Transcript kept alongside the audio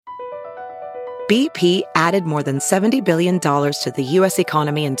BP added more than $70 billion to the U.S.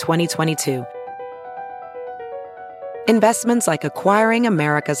 economy in 2022. Investments like acquiring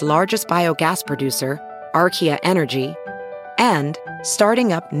America's largest biogas producer, Archaea Energy, and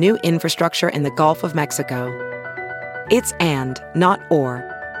starting up new infrastructure in the Gulf of Mexico. It's and, not or.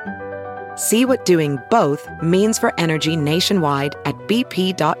 See what doing both means for energy nationwide at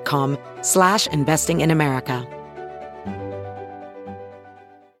bp.com/investing in America.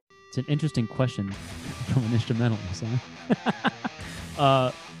 It's an interesting question from an instrumentalist,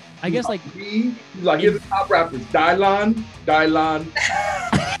 huh? I guess like here's the top rappers: Dylon.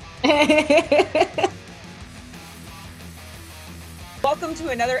 Welcome to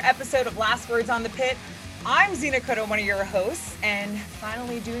another episode of Last Words on the Pit. I'm Zena Cotto, one of your hosts, and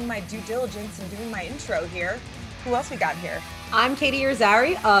finally doing my due diligence and doing my intro here. Who else we got here? I'm Katie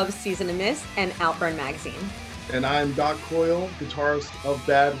Irizarry of Season to Miss and Outburn Magazine. And I'm Doc Coyle, guitarist of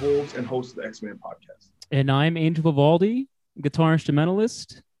Bad Wolves and host of the X-Men podcast. And I'm Angel Vivaldi, guitar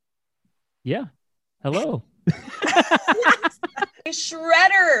instrumentalist. Yeah. Hello. A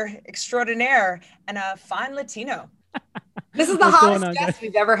shredder extraordinaire and a fine Latino. This is the hottest guest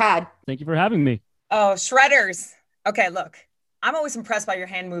we've ever had. Thank you for having me. Oh, shredders. Okay, look, I'm always impressed by your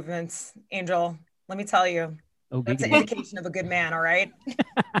hand movements, Angel. Let me tell you. Oh, that's an indication of a good man, all right?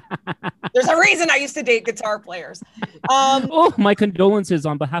 There's a reason I used to date guitar players. Oh, my condolences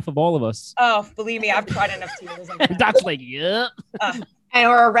on behalf of all of us. Oh, believe me, I've cried enough tears. That's like, yeah. And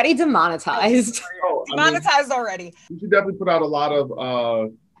we're already demonetized. Demonetized already. You should definitely put out a lot of,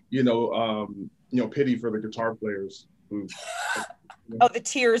 pity for the guitar players. Oh, the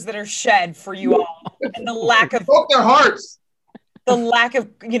tears that are shed for you all, and the lack of broke their hearts. The lack of,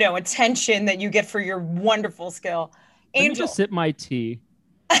 attention that you get for your wonderful skill. Angel, let me just sip my tea.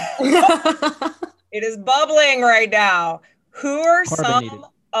 It is bubbling right now. Who are some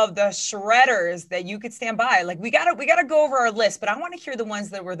of the shredders that you could stand by? Like we gotta go over our list, but I want to hear the ones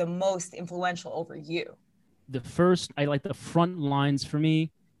that were the most influential over you. The first, I like the front lines for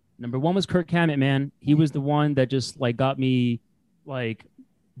me. Number one was Kirk Hammett, man. He was the one that just like got me like,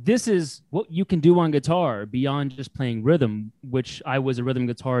 this is what you can do on guitar beyond just playing rhythm, which I was a rhythm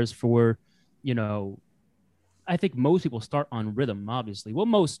guitarist for, I think most people start on rhythm, obviously. Well,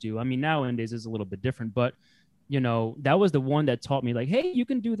 most do. I mean, nowadays it's a little bit different, but, that was the one that taught me like, hey, you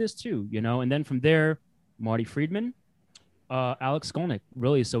can do this too, and then from there, Marty Friedman, Alex Skolnick,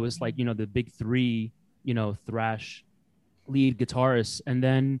 really. So it's like, the big three, thrash lead guitarists. And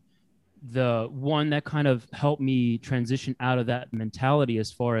then the one that kind of helped me transition out of that mentality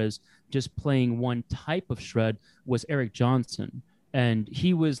as far as just playing one type of shred was Eric Johnson. And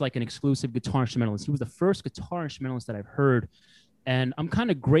he was like an exclusive guitar instrumentalist. He was the first guitar instrumentalist that I've heard. And I'm kind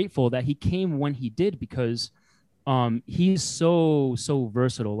of grateful that he came when he did, because he's so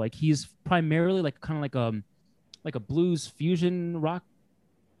versatile. Like he's primarily like kind of like a blues fusion rock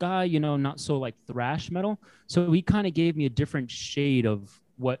guy, not so like thrash metal. So he kind of gave me a different shade of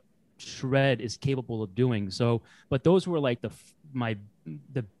what shred is capable of doing. So, but those were like the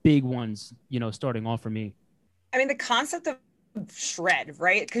big ones, starting off for me. I mean, the concept of shred,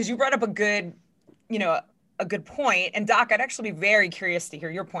 right? Because you brought up a good point. And Doc, I'd actually be very curious to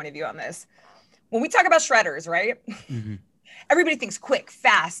hear your point of view on this. When we talk about shredders, right? Mm-hmm. Everybody thinks quick,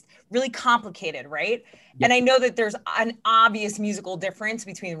 fast, really complicated, right? Yep. And I know that there's an obvious musical difference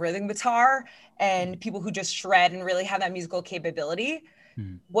between rhythm guitar and people who just shred and really have that musical capability.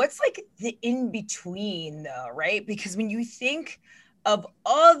 Mm-hmm. What's like the in-between though, right? Because when you think of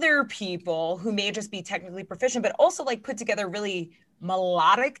other people who may just be technically proficient, but also like put together really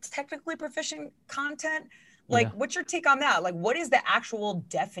melodic, technically proficient content, like, what's your take on that? Like, what is the actual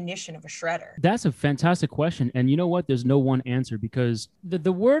definition of a shredder? That's a fantastic question. And you know what? There's no one answer, because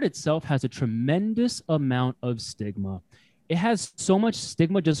the word itself has a tremendous amount of stigma. It has so much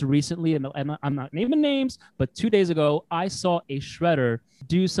stigma. Just recently, and I'm not naming names, but 2 days ago, I saw a shredder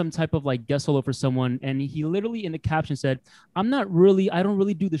do some type of like guest solo for someone. And he literally in the caption said, I don't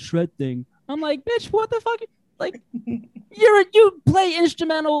really do the shred thing. I'm like, bitch, what the fuck? Like, you play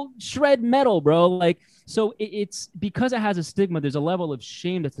instrumental shred metal, bro. Like, so it's because it has a stigma, there's a level of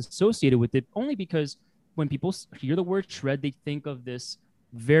shame that's associated with it, only because when people hear the word shred, they think of this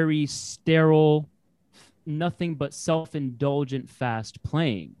very sterile, nothing but self-indulgent fast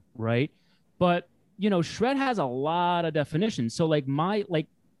playing, right? But, shred has a lot of definitions. So like my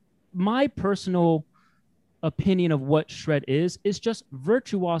personal opinion of what shred is just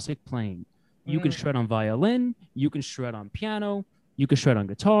virtuosic playing. You can shred on violin, you can shred on piano, you can shred on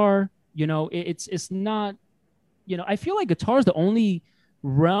guitar. It's not, I feel like guitar is the only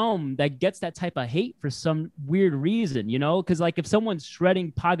realm that gets that type of hate for some weird reason, you know? Because like if someone's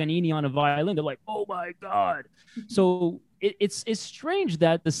shredding Paganini on a violin, they're like, oh my God. So it's strange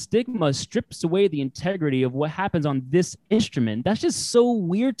that the stigma strips away the integrity of what happens on this instrument. That's just so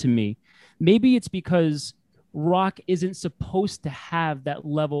weird to me. Maybe it's because rock isn't supposed to have that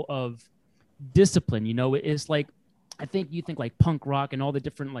level of discipline, you know? It's like, I think you think like punk rock and all the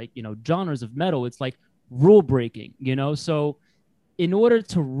different like, you know, genres of metal, it's like rule breaking, you know? So in order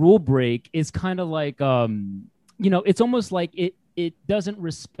to rule break is kind of like you know, it's almost like it doesn't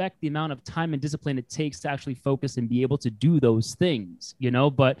respect the amount of time and discipline it takes to actually focus and be able to do those things, you know.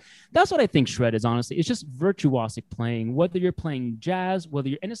 But that's what I think shred is, honestly. It's just virtuosic playing, whether you're playing jazz, whether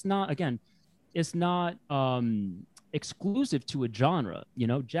you're, and it's not, again, it's not exclusive to a genre, you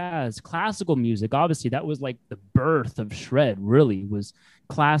know. Jazz, classical music, obviously that was like the birth of shred, really was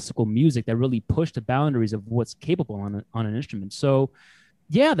classical music that really pushed the boundaries of what's capable on an instrument. So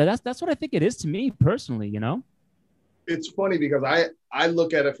yeah, that's what I think it is to me personally, you know. It's funny because I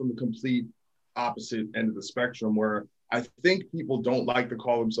look at it from the complete opposite end of the spectrum, where I think people don't like to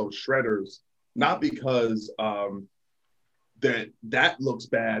call themselves shredders, not because that looks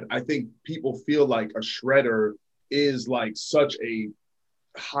bad. I think people feel like a shredder is like such a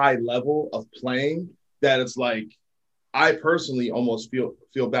high level of playing that it's like, I personally almost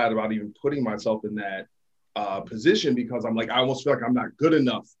feel bad about even putting myself in that position, because I'm like, I almost feel like I'm not good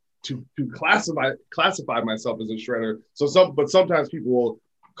enough to classify myself as a shredder. So sometimes people will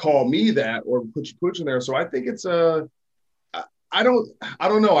call me that or put you in there. So I think it's I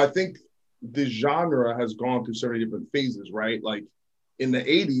don't know. I think the genre has gone through so many different phases, right? Like in the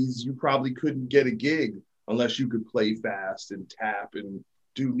 80s, you probably couldn't get a gig unless you could play fast and tap and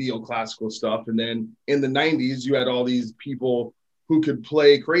do neoclassical stuff. And then in the 90s, you had all these people who could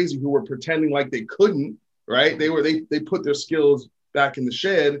play crazy, who were pretending like they couldn't, right? They put their skills back in the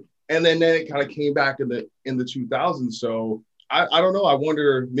shed, and then it kind of came back in the 2000s. So I don't know. I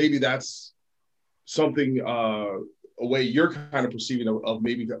wonder, maybe that's something a way you're kind of perceiving of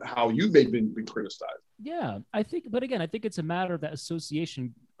maybe how you've been criticized. Yeah, I think, but again, I think it's a matter of that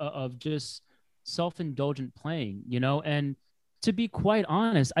association of just self-indulgent playing, you know. And to be quite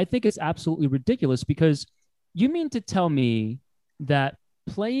honest, I think it's absolutely ridiculous, because you mean to tell me that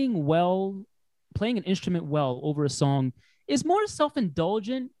playing an instrument well over a song is more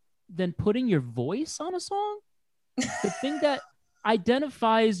self-indulgent than putting your voice on a song? The thing that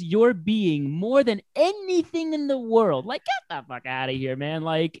identifies your being more than anything in the world. Like, get the fuck out of here, man.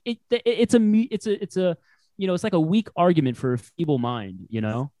 Like it's a you know, it's like a weak argument for a feeble mind, you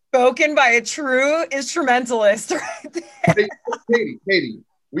know? Spoken by a true instrumentalist right there. Hey, Katie,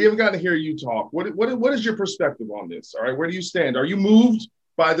 we haven't gotten to hear you talk. What is your perspective on this? All right, where do you stand? Are you moved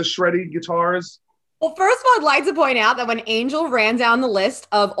by the shredded guitars? Well, first of all, I'd like to point out that when Angel ran down the list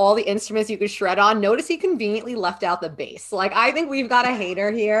of all the instruments you could shred on, notice he conveniently left out the bass. Like, I think we've got a hater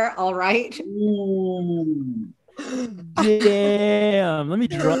here, all right? Ooh. Damn. Let me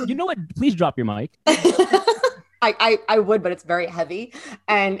drop. You know what? Please drop your mic. I would, but it's very heavy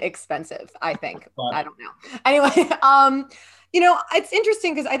and expensive, I think. I don't know. Anyway, you know, it's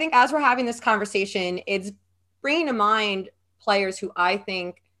interesting because I think as we're having this conversation, it's bringing to mind players who I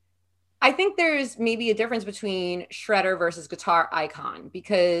think there's maybe a difference between shredder versus guitar icon,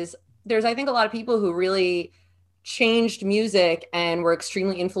 because there's, I think, a lot of people who really changed music and were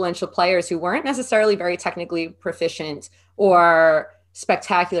extremely influential players who weren't necessarily very technically proficient or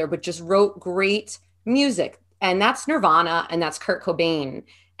spectacular, but just wrote great music. And that's Nirvana, and that's Kurt Cobain.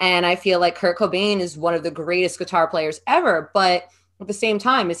 And I feel like Kurt Cobain is one of the greatest guitar players ever, but at the same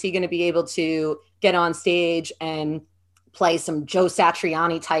time, is he going to be able to get on stage and play some Joe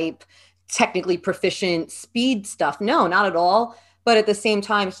Satriani type technically proficient speed stuff? No, not at all. But at the same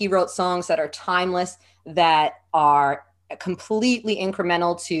time, he wrote songs that are timeless, that are completely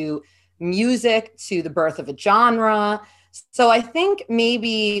incremental to music, to the birth of a genre. So I think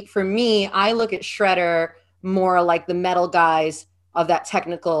maybe for me, I look at shredder more like the metal guys of that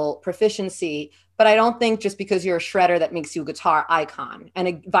technical proficiency. But I don't think just because you're a shredder that makes you a guitar icon,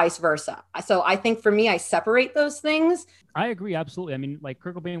 and vice versa. So I think for me, I separate those things. I agree, absolutely. I mean, like,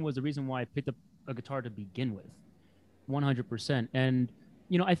 Kurt Cobain was the reason why I picked up a guitar to begin with, 100%. And,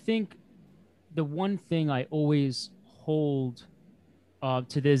 you know, I think the one thing I always hold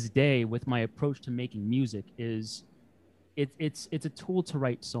to this day with my approach to making music is it's a tool to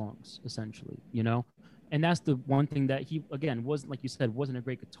write songs, essentially, you know? And that's the one thing that he, again, wasn't, like you said, wasn't a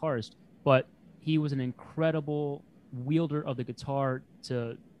great guitarist, but he was an incredible wielder of the guitar.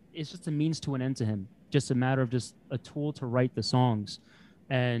 It's just a means to an end to him. Just a matter of just a tool to write the songs.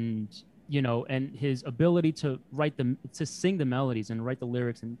 And, you know, and his ability to to sing the melodies and write the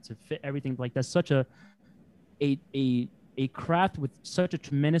lyrics and to fit everything, like that's such a craft with such a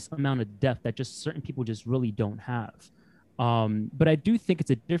tremendous amount of depth that just certain people just really don't have. But I do think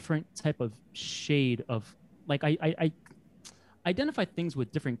it's a different type of shade of, like, I identify things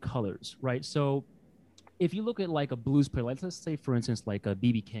with different colors, right? So if you look at like a blues player, like let's say for instance, like a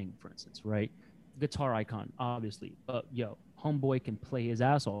BB King, for instance, right? Guitar icon, obviously. Homeboy can play his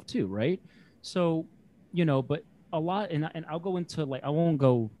ass off too, right? So, you know, but a lot, and I'll go into like, I won't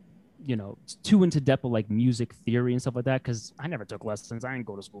go, you know, too into depth of like music theory and stuff like that, because I never took lessons. I didn't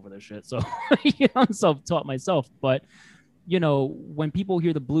go to school for this shit. So, you know, I'm self-taught myself. But, you know, when people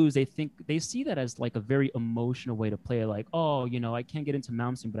hear the blues, they see that as like a very emotional way to play. Like, oh, you know, I can't get into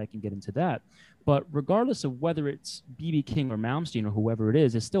Malmsteen, but I can get into that. But regardless of whether it's BB King or Malmsteen or whoever it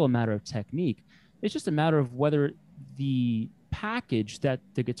is, it's still a matter of technique. It's just a matter of whether the package that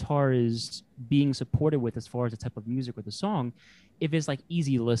the guitar is being supported with, as far as the type of music or the song, if it's like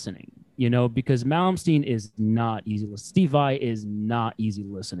easy listening, you know, because Malmsteen is not easy listening. Steve Vai is not easy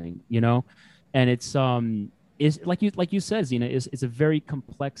listening, you know, and it's like you said, Zena, is a very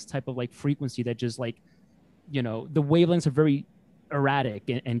complex type of like frequency that just like, you know, the wavelengths are very erratic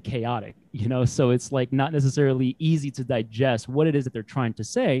and chaotic, you know, so it's like not necessarily easy to digest what it is that they're trying to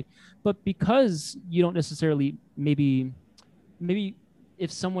say. But because you don't necessarily, maybe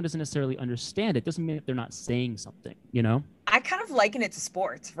if someone doesn't necessarily understand it, doesn't mean that they're not saying something, you know. I kind of liken it to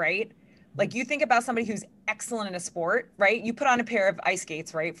sports, right? Like you think about somebody who's excellent in a sport, right? You put on a pair of ice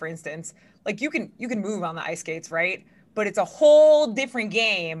skates, right? For instance, like you can move on the ice skates, right? But it's a whole different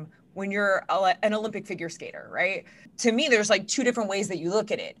game when you're an Olympic figure skater, right? To me, there's like two different ways that you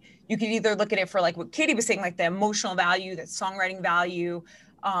look at it. You could either look at it for like what Katie was saying, like the emotional value, the songwriting value.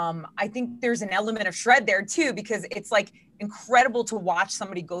 I think there's an element of shred there too, because it's like incredible to watch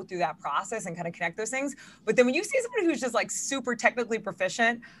somebody go through that process and kind of connect those things. But then when you see somebody who's just like super technically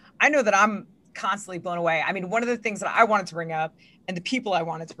proficient, I know that I'm constantly blown away. I mean, one of the things that I wanted to bring up and the people I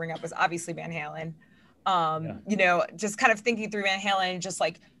wanted to bring up was obviously Van Halen. You know, just kind of thinking through Van Halen, just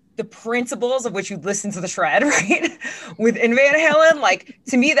like the principles of which you listen to the shred, right? Within Van Halen, like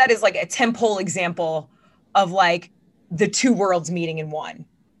to me, that is like a temple example of like the two worlds meeting in one.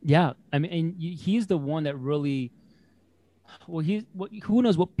 Yeah. I mean, and he's the one that really, well, who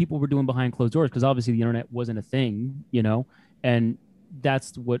knows what people were doing behind closed doors, because obviously the internet wasn't a thing, you know, and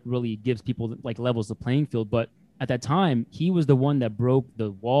that's what really gives people like levels the playing field. But at that time, he was the one that broke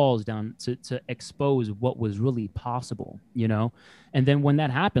the walls down to expose what was really possible, you know. And then when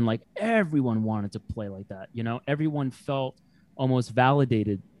that happened, like everyone wanted to play like that, you know, everyone felt almost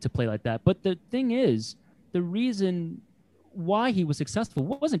validated to play like that. But the thing is, the reason why he was successful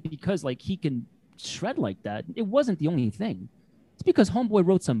wasn't because like he can shred like that. It wasn't the only thing. It's because Homeboy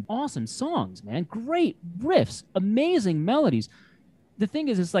wrote some awesome songs, man. Great riffs, amazing melodies. The thing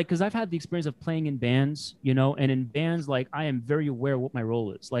is, it's like, because I've had the experience of playing in bands, you know, and in bands, like I am very aware of what my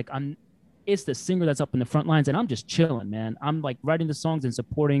role is. Like it's the singer that's up in the front lines, and I'm just chilling, man. I'm like writing the songs and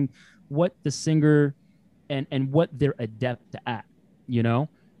supporting what the singer and what they're adept at, you know.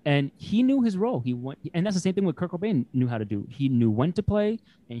 And he knew his role. And that's the same thing what Kurt Cobain knew how to do. He knew when to play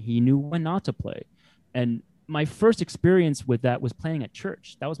and he knew when not to play. And my first experience with that was playing at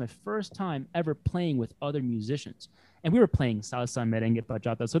church. That was my first time ever playing with other musicians. And we were playing Salsa Merengue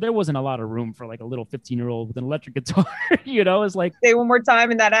Bachata. So there wasn't a lot of room for like a little 15-year-old with an electric guitar, you know. It's like, say one more time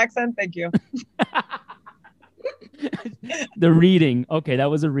in that accent. Thank you. The reading. Okay,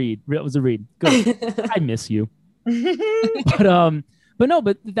 that was a read. That was a read. Good. I miss you.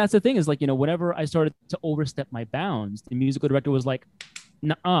 But that's the thing is, like, you know, whenever I started to overstep my bounds, the musical director was like,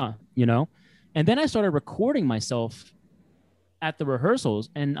 "Nuh-uh," you know. And then I started recording myself at the rehearsals,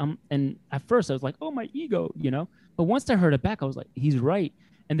 and at first I was like, "Oh, my ego," you know. But once I heard it back, I was like, "He's right."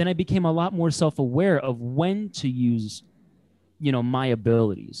 And then I became a lot more self-aware of when to use, you know, my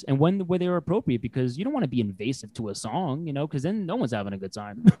abilities and when they were appropriate, because you don't want to be invasive to a song, you know, because then no one's having a good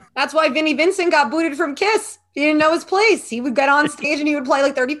time. That's why Vinnie Vincent got booted from Kiss. He didn't know his place. He would get on stage and he would play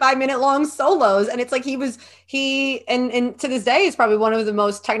like 35-minute long solos. And it's like and to this day, he's probably one of the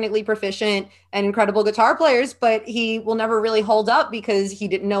most technically proficient and incredible guitar players, but he will never really hold up because he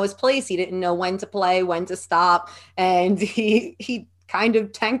didn't know his place. He didn't know when to play, when to stop. And he kind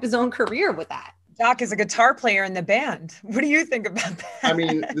of tanked his own career with that. Doc is a guitar player in the band. What do you think about that? I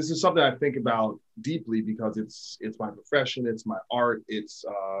mean, this is something I think about deeply because it's my profession, it's my art, it's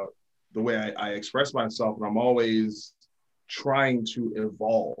the way I express myself, and I'm always trying to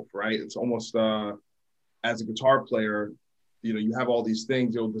evolve, right? It's almost as a guitar player, you know, you have all these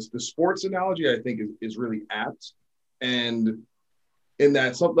things. You know, the sports analogy I think is really apt, and in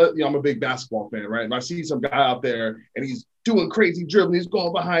that I'm a big basketball fan, right? If I see some guy out there and he's doing crazy dribbling, he's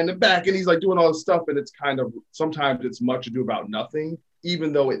going behind the back and he's like doing all this stuff, and it's kind of, sometimes it's much ado about nothing,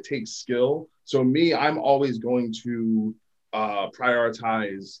 even though it takes skill. So me, I'm always going to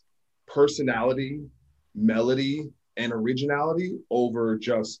prioritize personality, melody, and originality over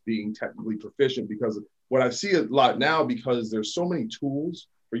just being technically proficient, because what I see a lot now, because there's so many tools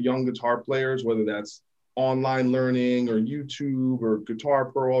for young guitar players, whether that's online learning or YouTube or Guitar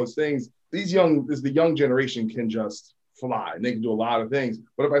Pro, all these things, the young generation can just fly and they can do a lot of things.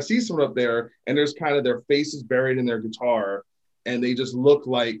 But if I see someone up there and there's kind of their faces buried in their guitar and they just look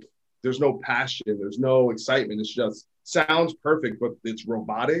like there's no passion, there's no excitement, it's just sounds perfect, but it's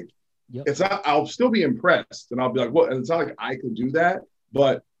robotic. Yep. It's not, I'll still be impressed and I'll be like, what? And it's not like I could do that,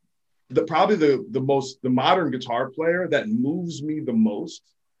 but probably the modern guitar player that moves me the most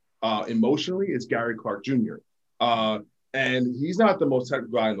emotionally is Gary Clark Jr. And he's not the most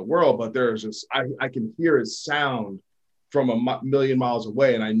technical guy in the world, but there's just, I can hear his sound from a million miles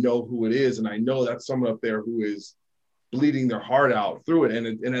away, and I know who it is, and I know that's someone up there who is bleeding their heart out through it, and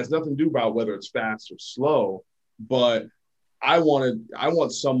it has nothing to do about whether it's fast or slow, but I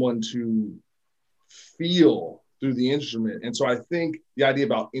want someone to feel through the instrument. And so I think the idea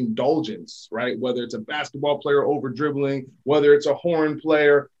about indulgence, right? Whether it's a basketball player over dribbling, whether it's a horn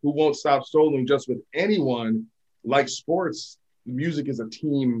player who won't stop soloing, just with anyone, like sports, music is a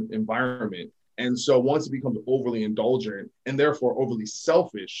team environment. And so once it becomes overly indulgent and therefore overly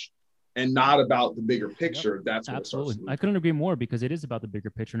selfish and not about the bigger picture, that's what absolutely. I couldn't agree more, because it is about the bigger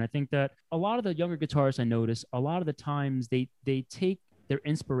picture. And I think that a lot of the younger guitarists I notice, a lot of the times they take their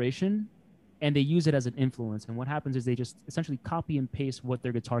inspiration and they use it as an influence. And what happens is they just essentially copy and paste what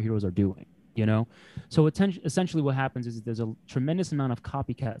their guitar heroes are doing, you know? So essentially what happens is there's a tremendous amount of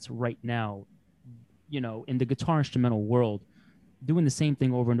copycats right now, you know, in the guitar instrumental world, doing the same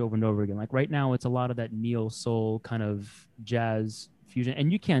thing over and over and over again. Like right now, it's a lot of that neo soul kind of jazz fusion,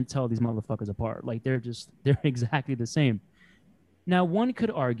 and you can't tell these motherfuckers apart. Like they're exactly the same. Now, one could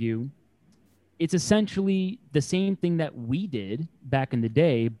argue it's essentially the same thing that we did back in the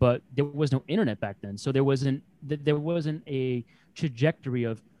day, but there was no internet back then. So there wasn't a trajectory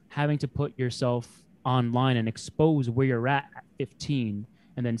of having to put yourself online and expose where you're at 15,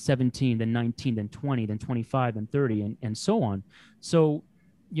 and then 17, then 19, then 20, then 25, then 30, and so on. So,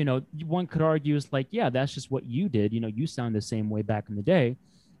 you know, one could argue is like, yeah, that's just what you did. You know, you sound the same way back in the day.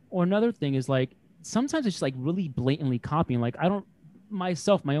 Or another thing is like, sometimes it's just like really blatantly copying. Like my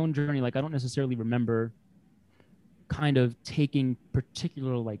own journey, like I don't necessarily remember kind of taking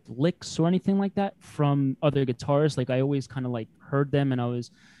particular like licks or anything like that from other guitarists. Like I always kind of like heard them and I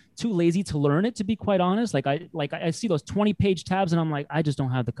was too lazy to learn it, to be quite honest. Like I see those 20-page tabs and I'm like, I just don't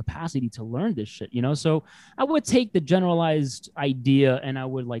have the capacity to learn this shit, you know? So I would take the generalized idea and I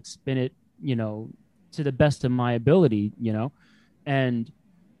would like spin it, you know, to the best of my ability, you know?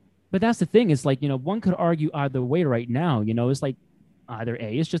 But that's the thing, is like, you know, one could argue either way right now, you know, it's like either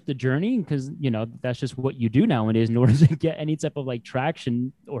A, it's just the journey, because, you know, that's just what you do nowadays in order to get any type of like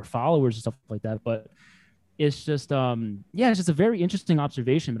traction or followers and stuff like that. But it's just, it's just a very interesting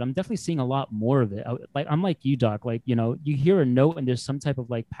observation, but I'm definitely seeing a lot more of it. I'm like you, Doc, like, you know, you hear a note and there's some type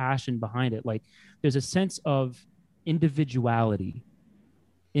of like passion behind it. Like there's a sense of individuality.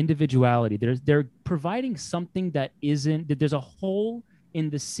 They're providing something that there's a hole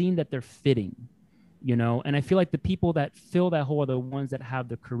in the scene that they're fitting, you know? And I feel like the people that fill that hole are the ones that have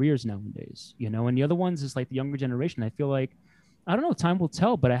the careers nowadays, you know? And the other ones is like the younger generation. I feel like, I don't know, time will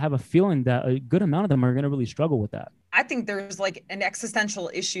tell, but I have a feeling that a good amount of them are going to really struggle with that. I think there's like an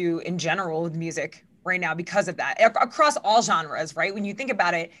existential issue in general with music right now because of that, across all genres, right? When you think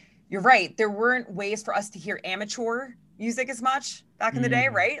about it, you're right. There weren't ways for us to hear amateur music as much back in the day,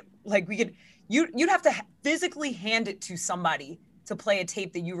 right? Like you'd have to physically hand it to somebody to play a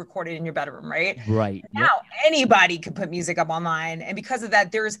tape that you recorded in your bedroom, right? Right. Now anybody could put music up online. And because of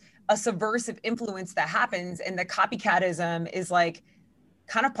that, there's a subversive influence that happens, and the copycatism is like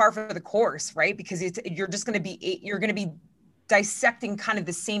kind of par for the course, right? Because you're going to be dissecting kind of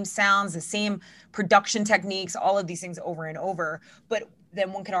the same sounds, the same production techniques, all of these things over and over. But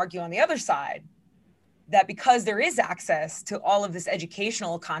then one can argue on the other side that because there is access to all of this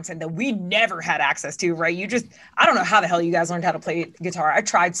educational content that we never had access to, right? I don't know how the hell you guys learned how to play guitar. I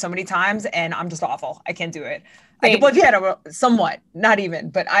tried so many times and I'm just awful. I can't do it. I can play piano somewhat, not even,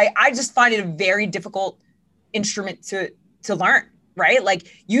 but I just find it a very difficult instrument to learn, right? Like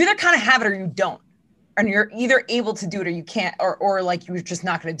you either kind of have it or you don't. And you're either able to do it or you can't, or like you're just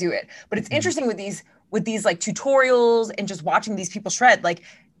not going to do it. But it's interesting with these like tutorials and just watching these people shred, like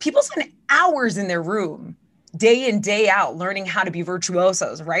people spend hours in their room day in, day out, learning how to be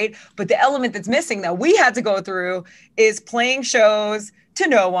virtuosos, right? But the element that's missing that we had to go through is playing shows to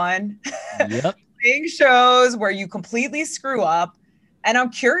no one, Yep. playing shows where you completely screw up. And I'm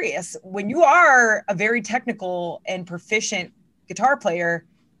curious, when you are a very technical and proficient guitar player,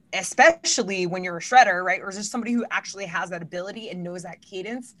 especially when you're a shredder, right? Or is there somebody who actually has that ability and knows that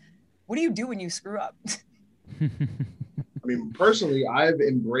cadence? What do you do when you screw up? I mean, personally, I've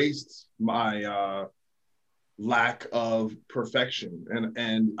embraced my lack of perfection.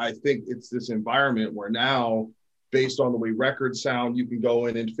 And I think it's this environment where now, based on the way records sound, you can go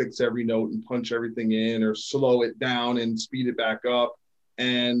in and fix every note and punch everything in or slow it down and speed it back up.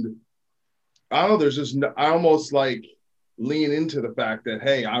 And I don't know, there's just, I almost like lean into the fact that,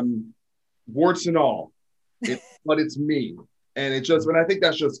 hey, I'm warts and all, but it's me. And it just, and I think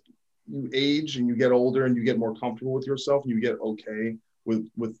that's just, you age and you get older and you get more comfortable with yourself and you get okay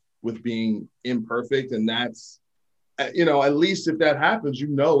with being imperfect. And that's, you know, at least if that happens, you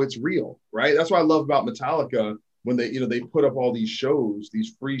know, it's real, right? That's what I love about Metallica when they, you know, they put up all these shows,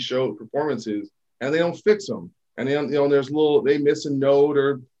 these free show performances, and they don't fix them. And they, you know, there's they miss a note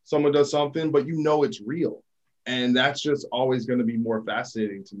or someone does something, but you know, it's real. And that's just always going to be more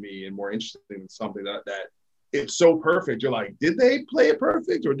fascinating to me and more interesting than something that it's so perfect. You're like, did they play it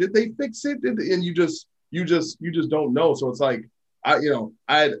perfect or did they fix it? And you just don't know. So it's like, I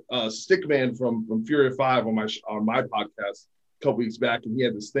had Stickman from Fury of Five on my podcast a couple weeks back, and he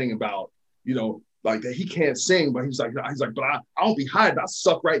had this thing about, you know, like that he can't sing, but he's like, but I don't be hiding. I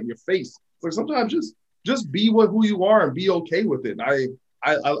suck right in your face. Like sometimes just be who you are and be okay with it. And I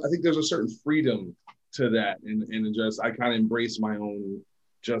think there's a certain freedom to that, and just I kind of embrace my own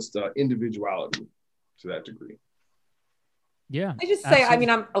just individuality to that degree. Yeah. I just say, absolutely.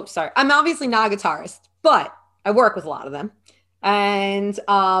 I mean, I'm obviously not a guitarist, but I work with a lot of them. And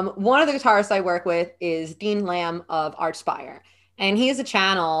one of the guitarists I work with is Dean Lamb of Archspire. And he has a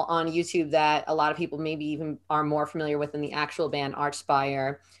channel on YouTube that a lot of people maybe even are more familiar with than the actual band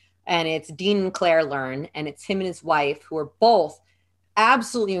Archspire. And it's Dean and Claire Learn. And it's him and his wife, who are both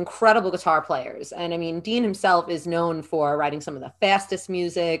absolutely incredible guitar players. And I mean, Dean himself is known for writing some of the fastest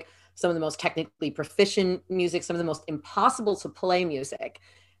music, some of the most technically proficient music, some of the most impossible to play music.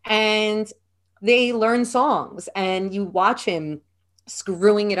 And they learn songs, and you watch him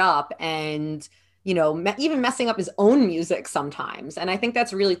screwing it up and, you know, even messing up his own music sometimes. And I think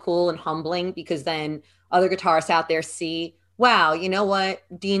that's really cool and humbling, because then other guitarists out there see, wow, you know what?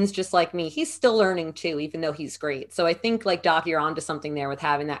 Dean's just like me. He's still learning too, even though he's great. So I think, like, Doc, you're onto something there with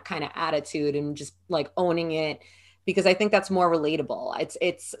having that kind of attitude and just like owning it, because I think that's more relatable.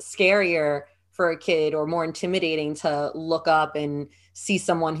 It's scarier for a kid, or more intimidating, to look up and see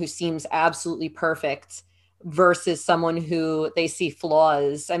someone who seems absolutely perfect versus someone who they see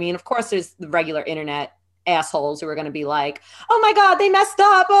flaws. I mean, of course, there's the regular internet assholes who are going to be like, oh my God, they messed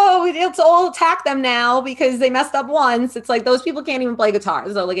up. Oh, let's all attack them now because they messed up once. It's like, those people can't even play guitar,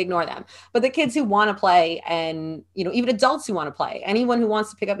 so like ignore them. But the kids who want to play, and, you know, even adults who want to play, anyone who wants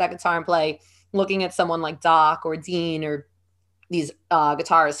to pick up that guitar and play, looking at someone like Doc or Dean or these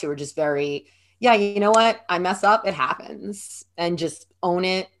guitarists who are just very, yeah, you know what? I mess up. It happens. And just own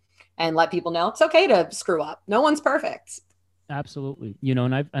it and let people know it's okay to screw up. No one's perfect. Absolutely. You know,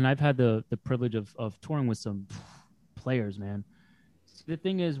 and I've had the privilege of touring with some players, man. The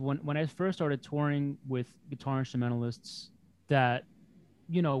thing is, when I first started touring with guitar instrumentalists that,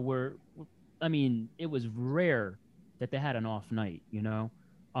 you know, it was rare that they had an off night, you know.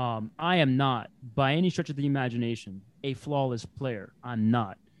 I am not, by any stretch of the imagination, a flawless player. I'm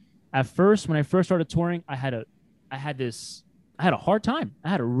not. At first, when I first started touring, I had a hard time. I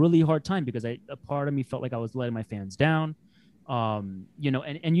had a really hard time because a part of me felt like I was letting my fans down. You know,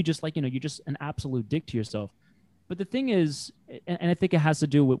 and you just, like, you know, you're just an absolute dick to yourself. But the thing is, and I think it has to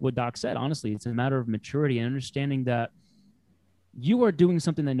do with what Doc said, honestly, it's a matter of maturity and understanding that you are doing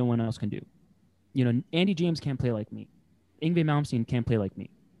something that no one else can do. You know, Andy James can't play like me. Yngwie Malmsteen can't play like me.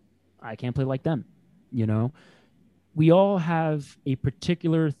 I can't play like them, you know. We all have a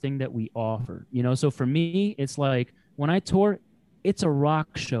particular thing that we offer, you know. So for me, it's like when I tour, it's a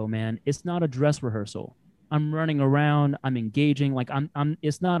rock show, man. It's not a dress rehearsal. I'm running around, I'm engaging, like I'm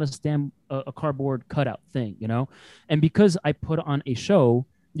it's not a cardboard cutout thing, you know. And because I put on a show,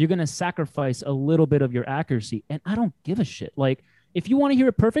 you're going to sacrifice a little bit of your accuracy, and I don't give a shit. Like, if you want to hear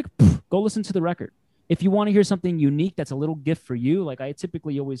it perfect, go listen to the record. If you want to hear something unique, that's a little gift for you. Like, I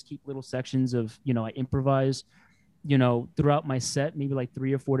typically always keep little sections of, you know, I improvise, you know, throughout my set, maybe like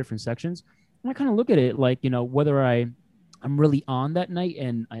 3 or 4 different sections. And I kind of look at it like, you know, whether I I'm really on that night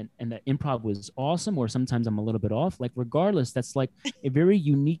and that improv was awesome, or sometimes I'm a little bit off. Like regardless, that's like a very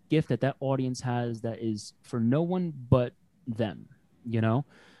unique gift that audience has that is for no one but them, you know?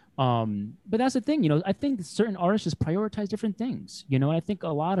 But that's the thing, you know, I think certain artists just prioritize different things, you know, and I think a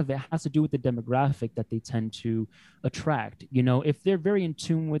lot of it has to do with the demographic that they tend to attract. You know, if they're very in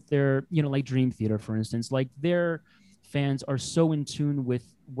tune with their, you know, like Dream Theater, for instance, like their fans are so in tune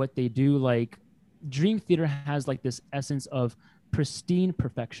with what they do. Like Dream Theater has like this essence of pristine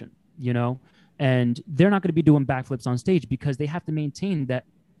perfection, you know, and they're not going to be doing backflips on stage because they have to maintain that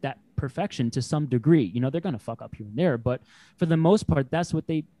perfection to some degree. You know, they're going to fuck up here and there, but for the most part, that's what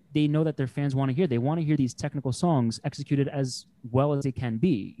they know that their fans want to hear. They want to hear these technical songs executed as well as they can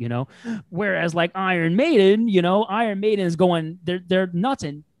be, you know, whereas like Iron Maiden, you know, Iron Maiden is going, they're nuts.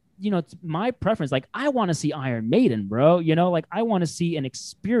 And, you know, it's my preference. Like I want to see Iron Maiden, bro, you know, like I want to see an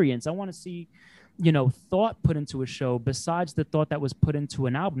experience. I want to see, you know, thought put into a show besides the thought that was put into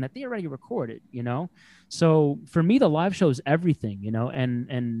an album that they already recorded, you know? So for me, the live show is everything, you know,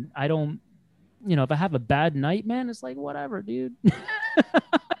 and I don't, you know, if I have a bad night, man, it's like, whatever, dude.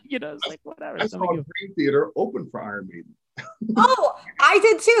 You know, it's like, whatever. I saw Dream Theater open for Iron Maiden. Oh, I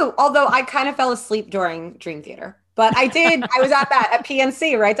did too. Although I kind of fell asleep during Dream Theater, but I did. I was at that at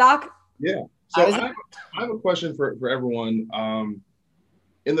PNC, right, Doc? Yeah. So I have a question for everyone.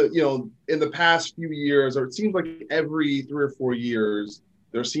 In the past few years, or it seems like every 3 or 4 years,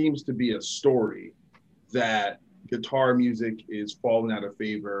 there seems to be a story that guitar music is falling out of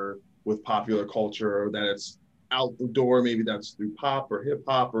favor with popular culture, that it's out the door. Maybe that's through pop or hip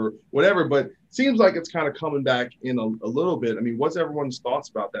hop or whatever, but it seems like it's kind of coming back in a little bit. I mean, what's everyone's thoughts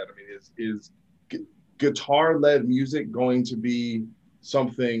about that? I mean, is guitar-led music going to be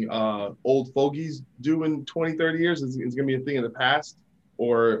something old fogies do in 20, 30 years? Is going to be a thing of the past?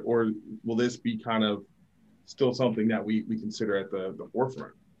 Or will this be kind of still something that we consider at the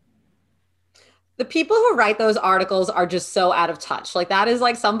forefront? The people who write those articles are just so out of touch. Like that is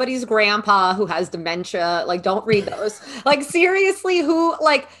like somebody's grandpa who has dementia. Like don't read those. Like seriously, who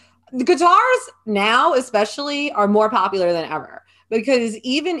like the guitars now especially are more popular than ever because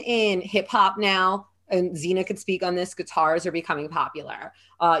even in hip hop now, and Zena could speak on this, guitars are becoming popular.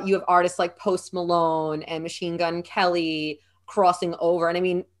 You have artists like Post Malone and Machine Gun Kelly crossing over. And I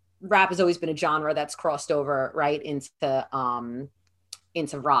mean, rap has always been a genre that's crossed over right into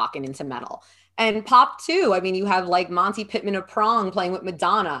rock and into metal. And pop too. I mean, you have like Monty Pittman of Prong playing with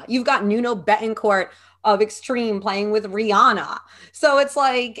Madonna. You've got Nuno Bettencourt of Extreme playing with Rihanna. So it's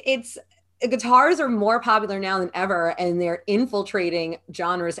like, guitars are more popular now than ever, and they're infiltrating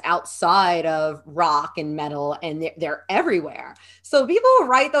genres outside of rock and metal, and they're everywhere. So people who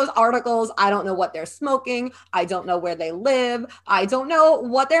write those articles, I don't know what they're smoking. I don't know where they live. I don't know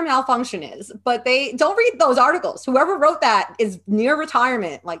what their malfunction is, but they don't read those articles. Whoever wrote that is near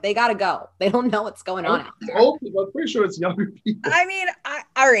retirement. Like they got to go. They don't know what's going on out there. I'm pretty sure it's younger people. I mean,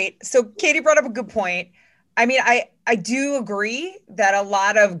 all right. So Katie brought up a good point. I mean, I do agree that a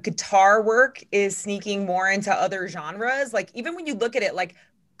lot of guitar work is sneaking more into other genres. Like even when you look at it, like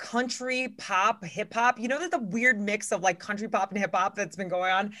country pop, hip hop, you know, that the weird mix of like country pop and hip hop that's been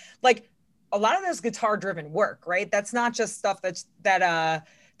going on. Like a lot of this guitar driven work, right? That's not just stuff that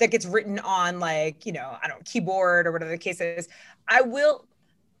gets written on like, you know, I don't know, keyboard or whatever the case is. I will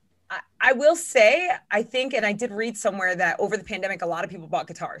say, I think, and I did read somewhere that over the pandemic, a lot of people bought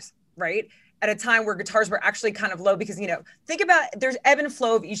guitars, right? At a time where guitars were actually kind of low because, you know, think about there's ebb and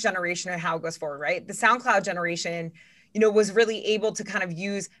flow of each generation and how it goes forward, right? The SoundCloud generation, you know, was really able to kind of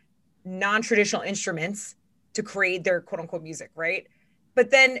use non-traditional instruments to create their quote unquote music, right? But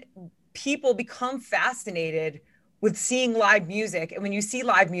then people become fascinated with seeing live music. And when you see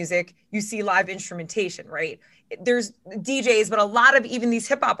live music, you see live instrumentation, right? There's DJs, but a lot of even these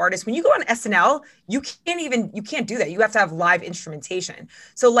hip hop artists, when you go on SNL, you can't do that. You have to have live instrumentation.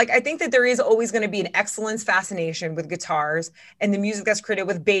 So like, I think that there is always going to be an excellence fascination with guitars and the music that's created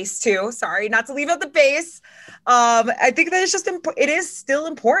with bass too. Sorry, not to leave out the bass. I think that it is still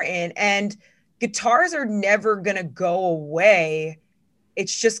important, and guitars are never going to go away.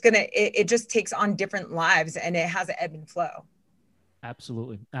 It's just it just takes on different lives, and it has an ebb and flow.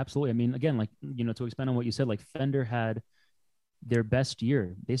 Absolutely. I mean, again, like, you know, to expand on what you said, like Fender had their best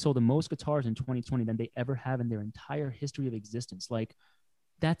year. They sold the most guitars in 2020 than they ever have in their entire history of existence. Like,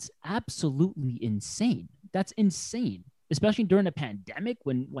 that's absolutely insane. That's insane, especially during a pandemic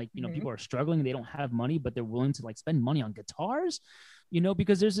when, like, you know, people are struggling, they don't have money, but they're willing to like spend money on guitars, you know,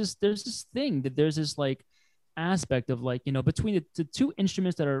 because there's this thing that there's this like aspect of like, you know, between the two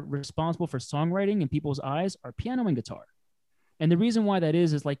instruments that are responsible for songwriting in people's eyes are piano and guitar. And the reason why that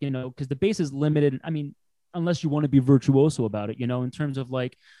is like, you know, because the bass is limited. I mean, unless you want to be virtuoso about it, in terms of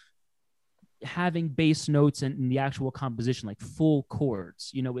like having bass notes and the actual composition, like full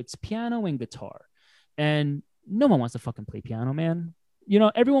chords. It's piano and guitar, and no one wants to fucking play piano, man.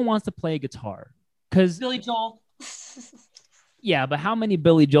 Everyone wants to play guitar because Billy Joel. Yeah, but how many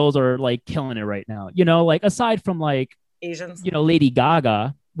Billy Joels are like killing it right now? Like aside from like Asians. Lady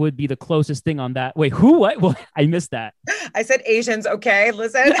Gaga would be the closest thing on that. Wait, who? What? Well, I missed that. I said Asians. Okay,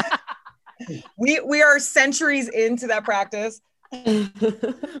 listen. we are centuries into that practice.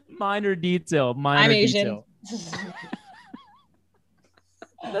 Minor detail. I'm Asian.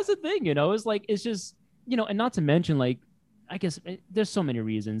 That's the thing, it's like, it's just, and not to mention, like, I guess there's so many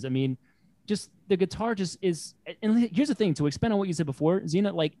reasons. I mean, just the guitar just is, and here's the thing, to expand on what you said before,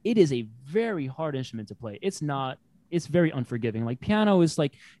 Zena, like, it is a very hard instrument to play. It's very unforgiving. Like piano is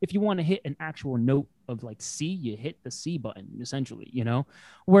like, if you want to hit an actual note of like C, you hit the C button essentially,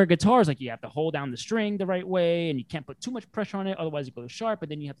 where guitar is like, you have to hold down the string the right way and you can't put too much pressure on it. Otherwise it goes sharp, but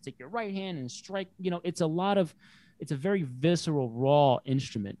then you have to take your right hand and strike, it's a very visceral, raw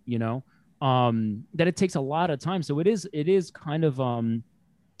instrument, that it takes a lot of time. So it is kind of,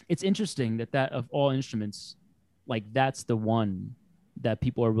 it's interesting that of all instruments, like that's the one that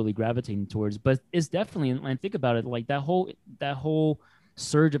people are really gravitating towards. But it's definitely, and think about it, like that whole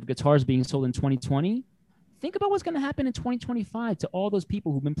surge of guitars being sold in 2020. Think about what's going to happen in 2025 to all those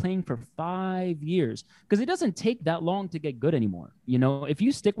people who've been playing for 5 years, because it doesn't take that long to get good anymore. If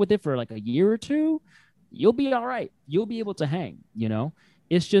you stick with it for like a year or two, you'll be all right. You'll be able to hang.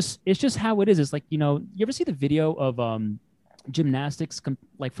 It's just how it is. It's like, you ever see the video of gymnastics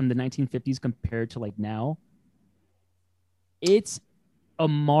like from the 1950s compared to like now? It's a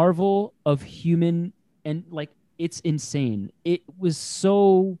marvel of human, and like, it's insane. It was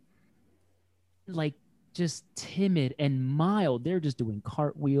so like just timid and mild. They're just doing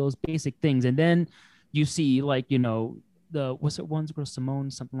cartwheels, basic things. And then you see like, what's it, one's girl,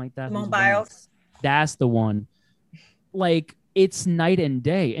 Simone, something like that. Simone Biles. That's the one. Like, it's night and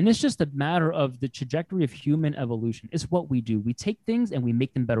day. And it's just a matter of the trajectory of human evolution. It's what we do. We take things and we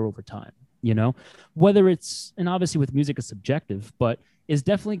make them better over time, whether it's, and obviously with music it's subjective, but is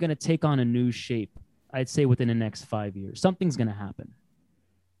definitely going to take on a new shape, I'd say, within the next 5 years. Something's going to happen.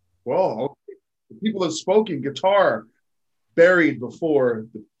 Well, people have spoken. Guitar buried before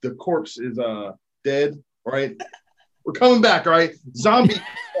the corpse is dead, right? We're coming back, all right? Zombie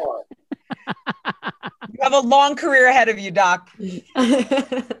guitar. You have a long career ahead of you, Doc.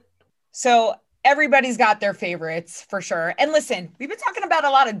 So everybody's got their favorites for sure. And listen, we've been talking about a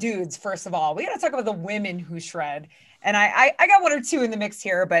lot of dudes, first of all. We got to talk about the women who shred. And I got one or two in the mix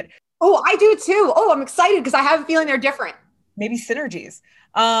here, but. Oh, I do too. Oh, I'm excited because I have a feeling they're different. Maybe synergies.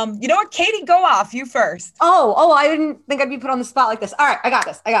 You know what, Katie, go off. You first. Oh, I didn't think I'd be put on the spot like this. All right, I got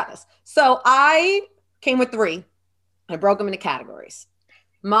this. So I came with 3. I broke them into categories: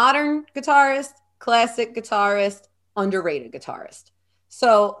 modern guitarist, classic guitarist, underrated guitarist.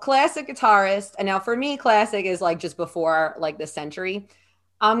 So classic guitarist, and now for me, classic is like just before like the century.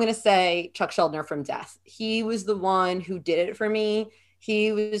 I'm going to say Chuck Schuldiner from Death. He was the one who did it for me.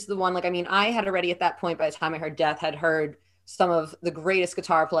 He was the one, like, I mean, I had already at that point, by the time I heard Death, had heard some of the greatest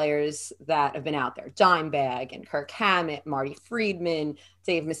guitar players that have been out there. Dimebag and Kirk Hammett, Marty Friedman,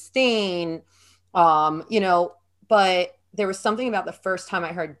 Dave Mustaine, but there was something about the first time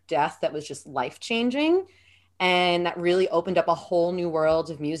I heard Death that was just life-changing. And that really opened up a whole new world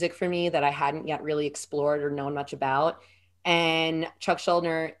of music for me that I hadn't yet really explored or known much about. And Chuck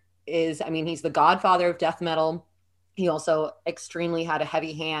Schuldiner is, I mean, he's the godfather of death metal. He also extremely had a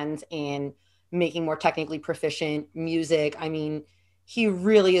heavy hand in making more technically proficient music. I mean, he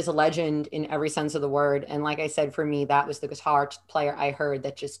really is a legend in every sense of the word. And like I said, for me, that was the guitar player I heard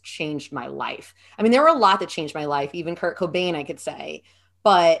that just changed my life. I mean, there were a lot that changed my life, even Kurt Cobain, I could say,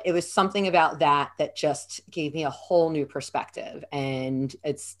 but it was something about that just gave me a whole new perspective. And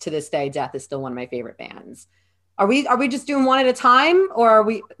it's, to this day, Death is still one of my favorite bands. Are we just doing one at a time,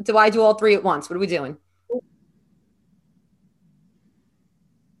 or do I do all 3 at once? What are we doing?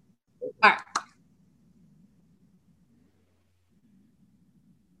 All right.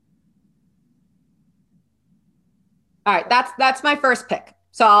 All right, that's my first pick.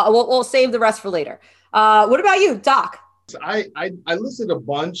 So we'll save the rest for later. What about you, Doc? I listed a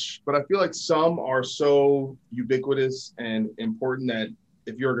bunch, but I feel like some are so ubiquitous and important that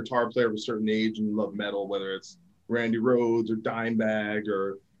if you're a guitar player of a certain age and you love metal, whether it's Randy Rhoads or Dimebag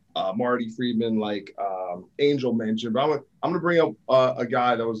or Marty Friedman, like Angel mentioned, but I'm gonna bring up a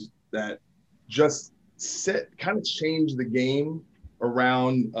guy that just kind of changed the game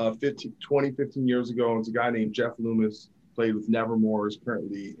around 15 years ago. And it's a guy named Jeff Loomis, played with Nevermore, is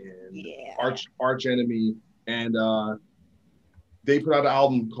currently in Arch Enemy, and they put out an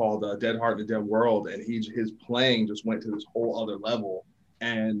album called Dead Heart in a Dead World, and his playing just went to this whole other level.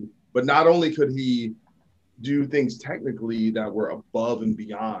 But not only could he do things technically that were above and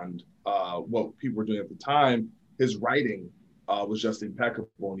beyond what people were doing at the time, his writing was just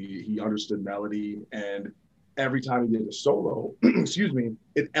impeccable, and he understood melody, and every time he did a solo, excuse me,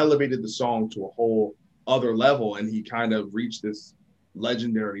 it elevated the song to a whole other level, and he kind of reached this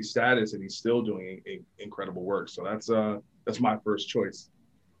legendary status, and he's still doing incredible work. So that's my first choice.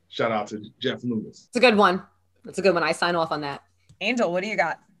 Shout out to Jeff Loomis. It's a good one. That's a good one. I sign off on that. Angel, what do you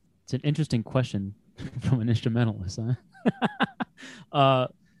got? It's an interesting question from an instrumentalist, huh?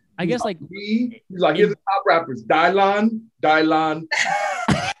 I guess like he's like, here's the top rappers: Dylon.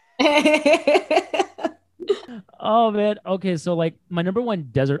 Oh man, okay, so like my number one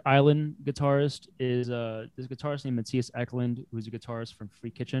desert island guitarist is this guitarist named Matthias Eklund, who's a guitarist from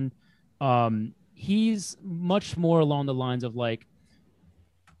Free Kitchen. He's much more along the lines of like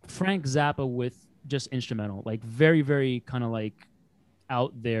Frank Zappa with just instrumental, like very, very kind of like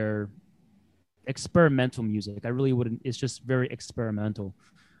out there experimental music. I really wouldn't, it's just very experimental.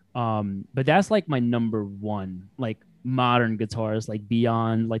 But that's like my number one, like modern guitarist, like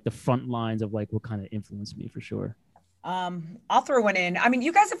beyond like the front lines of like what kind of influenced me for sure. I'll throw one in. I mean,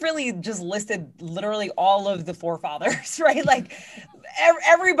 you guys have really just listed literally all of the forefathers, right? Like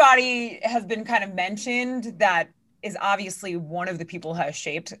everybody has been kind of mentioned that is obviously one of the people who has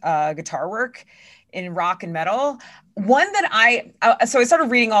shaped guitar work in rock and metal. One that so I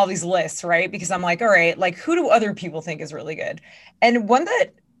started reading all these lists, right? Because I'm like, all right, like who do other people think is really good? And one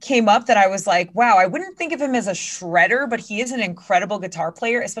that came up that I was like, wow, I wouldn't think of him as a shredder, but he is an incredible guitar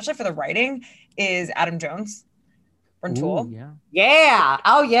player, especially for the writing, is Adam Jones from Tool. Yeah.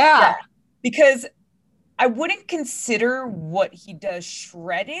 Oh yeah. Because I wouldn't consider what he does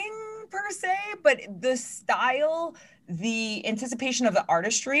shredding per se, but the style, the anticipation of the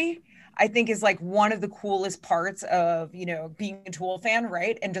artistry, I think is like one of the coolest parts of, you know, being a Tool fan,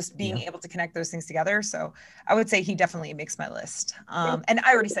 right? And just being able to connect those things together. So I would say he definitely makes my list. And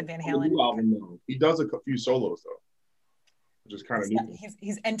I already said Van Halen. He does a few solos though, which is kind of neat.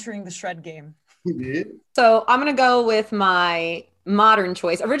 He's entering the shred game. Yeah. So I'm going to go with my modern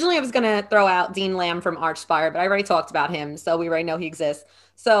choice. Originally, I was going to throw out Dean Lamb from Archspire, but I already talked about him, so we already know he exists.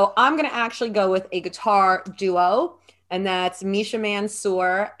 So I'm going to actually go with a guitar duo, and that's Misha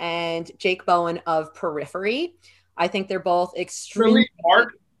Mansour and Jake Bowen of Periphery. I think they're both extremely... Really?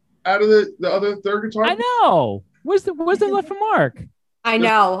 Mark out of the other third guitar? I know. Where's the love for Mark? I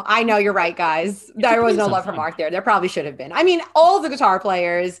know. You're right, guys. There was no love for Mark there. There probably should have been. I mean, all the guitar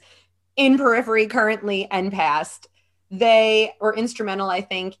players in Periphery currently and past, they were instrumental, I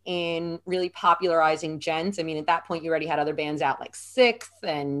think, in really popularizing djent. I mean, at that point, you already had other bands out like Sixth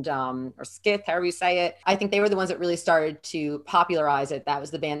and or Skith, however you say it. I think they were the ones that really started to popularize it. That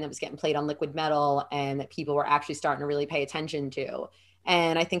was the band that was getting played on Liquid Metal and that people were actually starting to really pay attention to.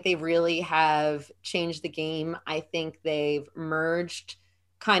 And I think they really have changed the game. I think they've merged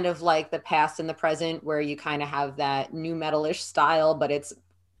kind of like the past and the present, where you kind of have that new metal-ish style, but it's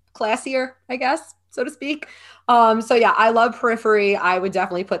classier, I guess, so to speak. So yeah, I love Periphery. I would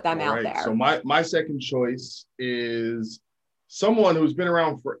definitely put them out there. So my second choice is someone who's been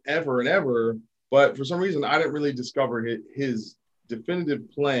around forever and ever, but for some reason I didn't really discover his definitive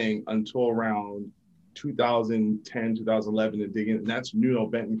playing until around 2010, 2011 and dig in, and that's Nuno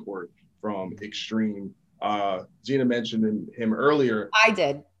Betancourt from Extreme. Gina mentioned him earlier. I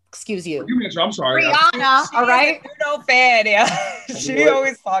did. Excuse you. You mentioned, I'm sorry. Rihanna, all right? Nuno fan, yeah. She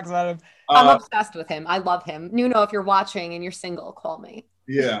always talks about him. I'm obsessed with him. I love him. Nuno, if you're watching and you're single, call me.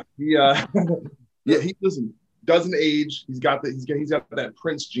 Yeah, he doesn't age. He's got that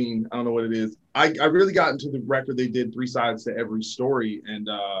Prince gene. I don't know what it is. I really got into the record they did, 3 Sides to Every Story, and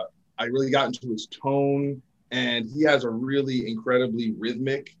I really got into his tone, and he has a really incredibly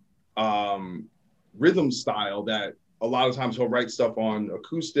rhythmic rhythm style that a lot of times he'll write stuff on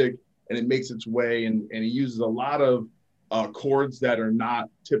acoustic and it makes its way, and he uses a lot of chords that are not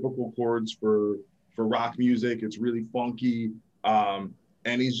typical chords for rock music. It's really funky.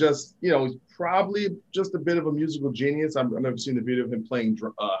 And he's just, he's probably just a bit of a musical genius. I've never seen the video of him playing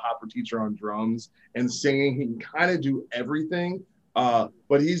Hopper Teacher on drums and singing. He can kind of do everything,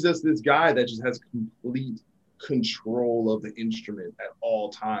 but he's just this guy that just has complete control of the instrument at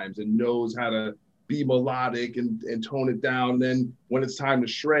all times and knows how to be melodic and tone it down. And then when it's time to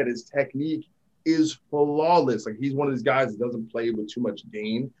shred, his technique is flawless. Like, he's one of these guys that doesn't play with too much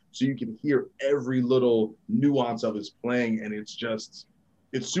gain, so you can hear every little nuance of his playing, and it's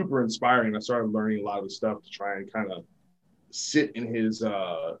super inspiring. I started learning a lot of his stuff to try and kind of sit in his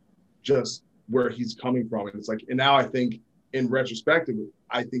just where he's coming from. And it's like, and now I think in retrospective,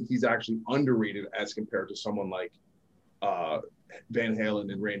 I think he's actually underrated as compared to someone like Van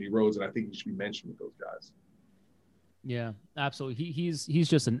Halen and Randy Rhoads, and I think he should be mentioned with those guys. Yeah, absolutely. He's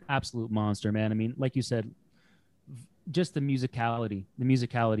just an absolute monster, man. I mean, like you said, just the musicality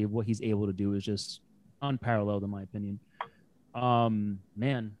of what he's able to do is just unparalleled in my opinion.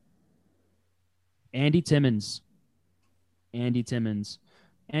 Man, Andy Timmons is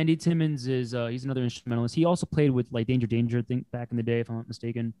he's another instrumentalist. He also played with like Danger, I think, back in the day, if I'm not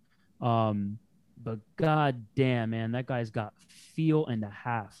mistaken. But god damn, man, that guy's got feel and a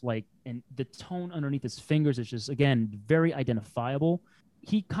half. Like, and the tone underneath his fingers is just, again, very identifiable.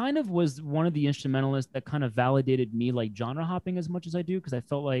 He kind of was one of the instrumentalists that kind of validated me like genre hopping as much as I do, because I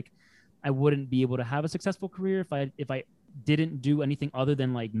felt like I wouldn't be able to have a successful career if I didn't do anything other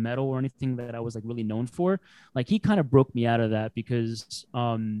than like metal or anything that I was like really known for. Like, he kind of broke me out of that because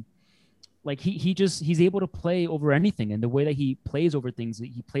like he's able to play over anything, and the way that he plays over things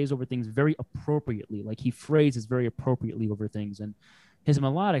very appropriately. Like, he phrases very appropriately over things, and his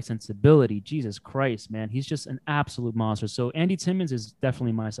melodic sensibility, Jesus Christ, man, he's just an absolute monster. So Andy Timmons is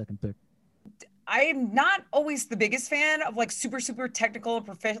definitely my second pick. I'm not always the biggest fan of like super technical,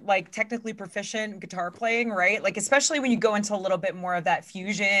 technically proficient guitar playing, right? Like, especially when you go into a little bit more of that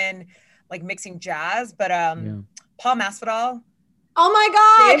fusion, like mixing jazz. But Paul Masvidal. Oh my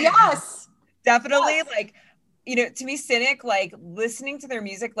God, yes. Definitely. Yes. Like, you know, to me, Cynic, like listening to their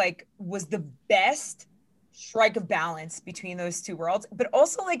music, like was the best strike of balance between those two worlds, but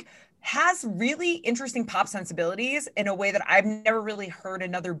also like has really interesting pop sensibilities in a way that I've never really heard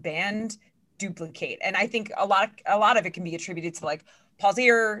another band duplicate. And I think a lot of it can be attributed to like Paul's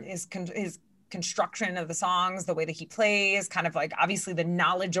ear, his construction of the songs, the way that he plays, kind of like obviously the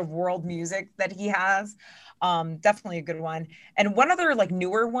knowledge of world music that he has. Definitely a good one. And one other like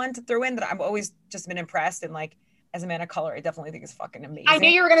newer one to throw in that I've always just been impressed, and like as a man of color, I definitely think is fucking amazing. I knew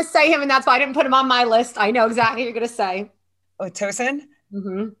you were going to say him, and that's why I didn't put him on my list. I know exactly what you're going to say. Oh, Tosin?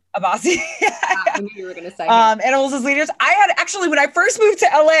 Mm-hmm. Abasi. I knew you were going to say him. Animals as Leaders. I had actually, when I first moved to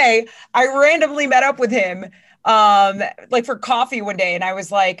LA, I randomly met up with him like for coffee one day, and I was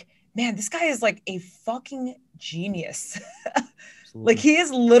like, man, this guy is like a fucking genius. Like, he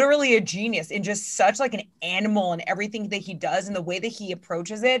is literally a genius in just such like an animal and everything that he does and the way that he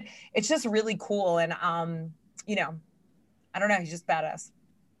approaches it. It's just really cool. And, you know, I don't know. He's just badass.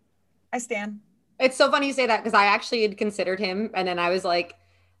 I stan. It's so funny you say that, because I actually had considered him. And then I was like,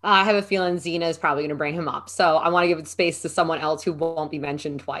 I have a feeling Xena is probably going to bring him up. So I want to give space to someone else who won't be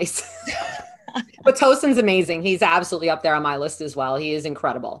mentioned twice. But Tosin's amazing. He's absolutely up there on my list as well. He is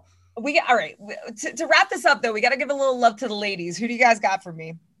incredible. All right. To wrap this up, though, we got to give a little love to the ladies. Who do you guys got for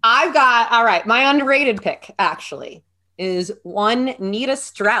me? All right. My underrated pick actually is one Nita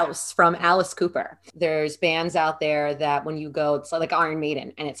Strauss from Alice Cooper. There's bands out there that when you go, it's like Iron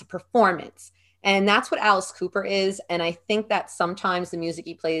Maiden, and it's a performance. And that's what Alice Cooper is. And I think that sometimes the music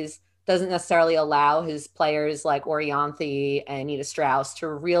he plays doesn't necessarily allow his players like Orianthi and Nita Strauss to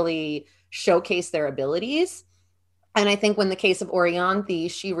really showcase their abilities. And I think when the case of Orianthi,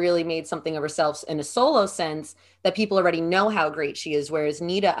 she really made something of herself in a solo sense that people already know how great she is. Whereas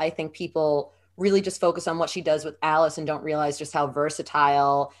Nita, I think people really just focus on what she does with Alice and don't realize just how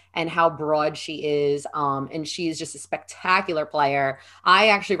versatile and how broad she is. And she's just a spectacular player. I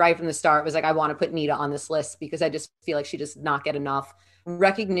actually, right from the start, was like, I want to put Nita on this list because I just feel like she does not get enough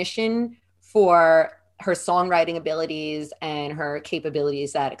recognition for her songwriting abilities and her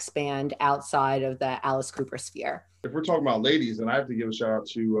capabilities that expand outside of the Alice Cooper sphere. If we're talking about ladies, then I have to give a shout out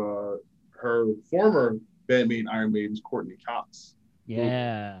to her former bandmate Iron Maiden's Courtney Cox.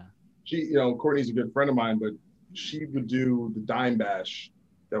 Yeah. She, Courtney's a good friend of mine, but she would do the Dime Bash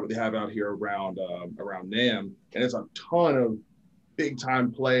that they have out here around NAMM, and it's a ton of big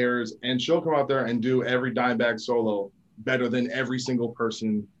time players, and she'll come out there and do every dime bag solo better than every single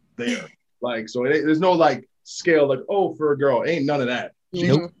person there. Like, so there's no like scale like, oh, for a girl, ain't none of that.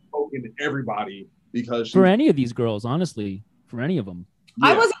 She's spoken to everybody because for any of these girls, honestly, for any of them.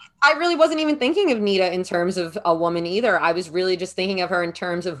 Yeah. I really wasn't even thinking of Nita in terms of a woman either. I was really just thinking of her in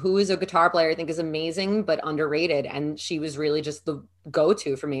terms of who is a guitar player I think is amazing, but underrated. And she was really just the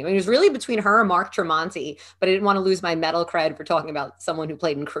go-to for me. I mean, it was really between her and Mark Tremonti, but I didn't want to lose my metal cred for talking about someone who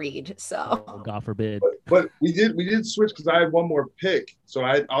played in Creed. So God forbid. But we did switch because I had one more pick. So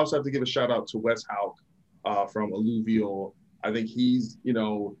I also have to give a shout out to Wes Hauck from Alluvial. I think he's,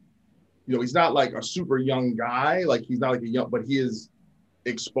 he's not like a super young guy. Like he's not like but he is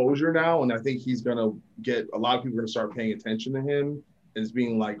exposure now, and I think he's gonna get a lot of people are gonna start paying attention to him as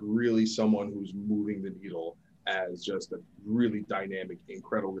being like really someone who's moving the needle as just a really dynamic,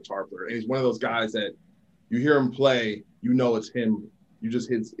 incredible guitar player. And he's one of those guys that you hear him play, you know it's him. You just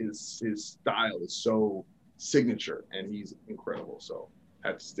his style is so signature, and he's incredible. So I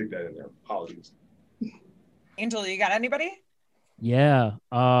had to stick that in there. Apologies. Angel, you got anybody? Yeah.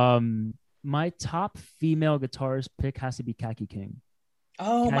 My top female guitarist pick has to be Kaki King.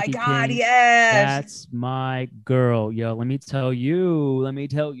 Oh Kaki my God, King, yes. That's my girl. Yo, let me tell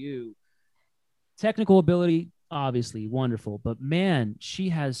you. Technical ability, obviously wonderful, but man, she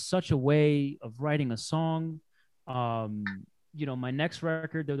has such a way of writing a song. My next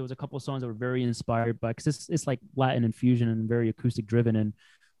record, there was a couple of songs that were very inspired by, because it's like Latin infusion and very acoustic driven, and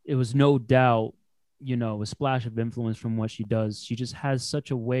it was no doubt, a splash of influence from what she does. She just has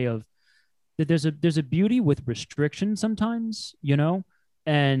such a way of that. There's a beauty with restriction sometimes,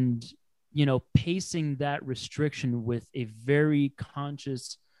 and pacing that restriction with a very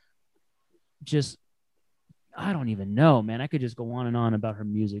conscious, just, I don't even know, man. I could just go on and on about her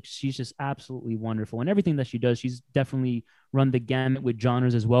music. She's just absolutely wonderful. And everything that she does, she's definitely run the gamut with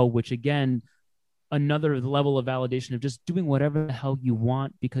genres as well, which again, another level of validation of just doing whatever the hell you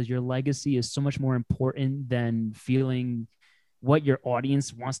want, because your legacy is so much more important than feeling what your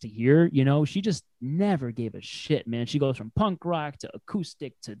audience wants to hear. She just never gave a shit, man. She goes from punk rock to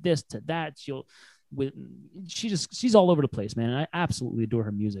acoustic to this to that. She's all over the place, man. And I absolutely adore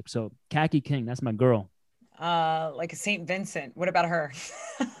her music. So Kaki King, that's my girl. Like a Saint Vincent. What about her?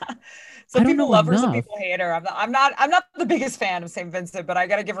 Some people love her, some people hate her. I'm not the biggest fan of Saint Vincent, but I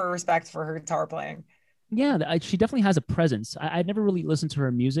got to give her respect for her guitar playing. Yeah, she definitely has a presence. I never really listened to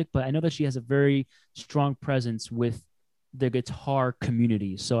her music, but I know that she has a very strong presence with the guitar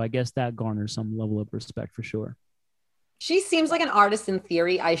community. So I guess that garners some level of respect for sure. She seems like an artist in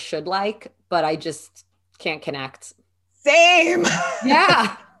theory I should like, but I just can't connect. Same.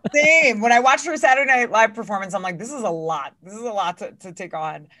 Yeah. Same. When I watched her Saturday Night Live performance, I'm like, this is a lot. This is a lot to take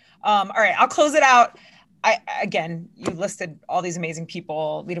on. All right, I'll close it out. Again, you listed all these amazing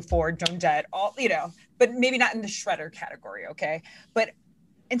people, Lita Ford, Joan Jett, all, but maybe not in the shredder category, okay? But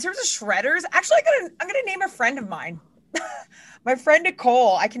in terms of shredders, actually, I'm gonna name a friend of mine. My friend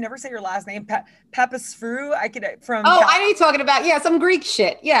Nicole, I can never say her last name, Papasfru. I know you're talking about. Yeah, some Greek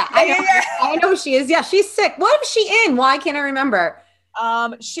shit. Yeah, I know. Yeah. I know who she is. Yeah, she's sick. What is she in? Why can't I remember?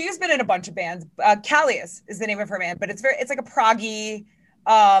 She has been in a bunch of bands. Callias is the name of her band, but it's like a proggy,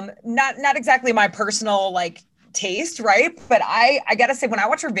 not exactly my personal like taste, right? But I gotta say, when I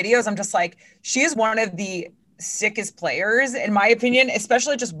watch her videos, I'm just like, she is one of the sickest players in my opinion,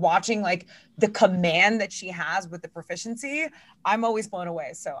 especially just watching like the command that she has with the proficiency. I'm always blown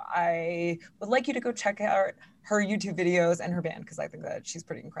away. So I would like you to go check out her YouTube videos and her band, because I think that she's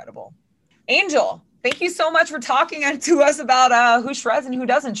pretty incredible. Angel, thank you so much for talking to us about who shreds and who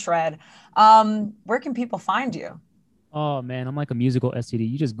doesn't shred. Where can people find you? Oh man, I'm like a musical STD.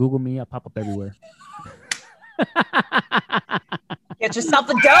 You just Google me, I pop up everywhere. Get yourself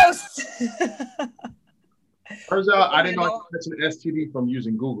a dose. Turns out I didn't know I could catch an STD from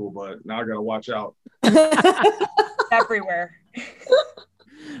using Google, but now I gotta watch out. Everywhere.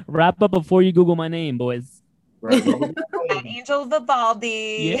 Wrap up before you Google my name, boys. Right. At Angel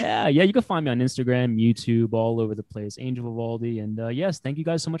Vivaldi. Yeah, you can find me on Instagram, YouTube, all over the place. Angel Vivaldi. And yes, thank you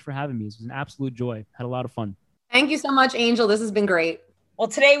guys so much for having me. It was an absolute joy. Had a lot of fun. Thank you so much, Angel. This has been great. Well,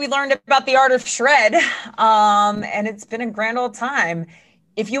 today we learned about the art of shred, and it's been a grand old time.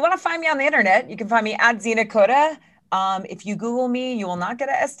 If you want to find me on the internet, you can find me at Zena Coda. If you Google me, you will not get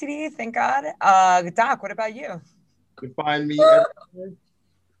an STD, thank God. Doc, what about you? You can find me everywhere.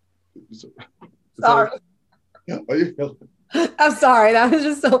 Sorry. Oh, I'm sorry. That was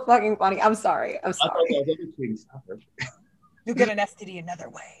just so fucking funny. I'm sorry. You'll get an STD another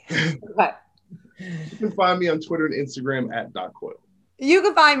way. Okay. You can find me on Twitter and Instagram at Doc Coyle. You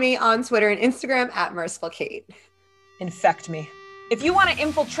can find me on Twitter and Instagram at Merciful Kate. Infect me. If you want to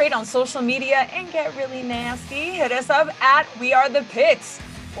infiltrate on social media and get really nasty, hit us up at We Are The Pits,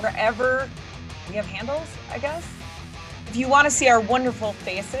 wherever we have handles, I guess. If you want to see our wonderful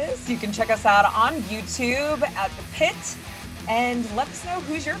faces, you can check us out on YouTube at The Pit, and let us know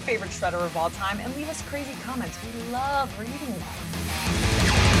who's your favorite shredder of all time and leave us crazy comments. We love reading them.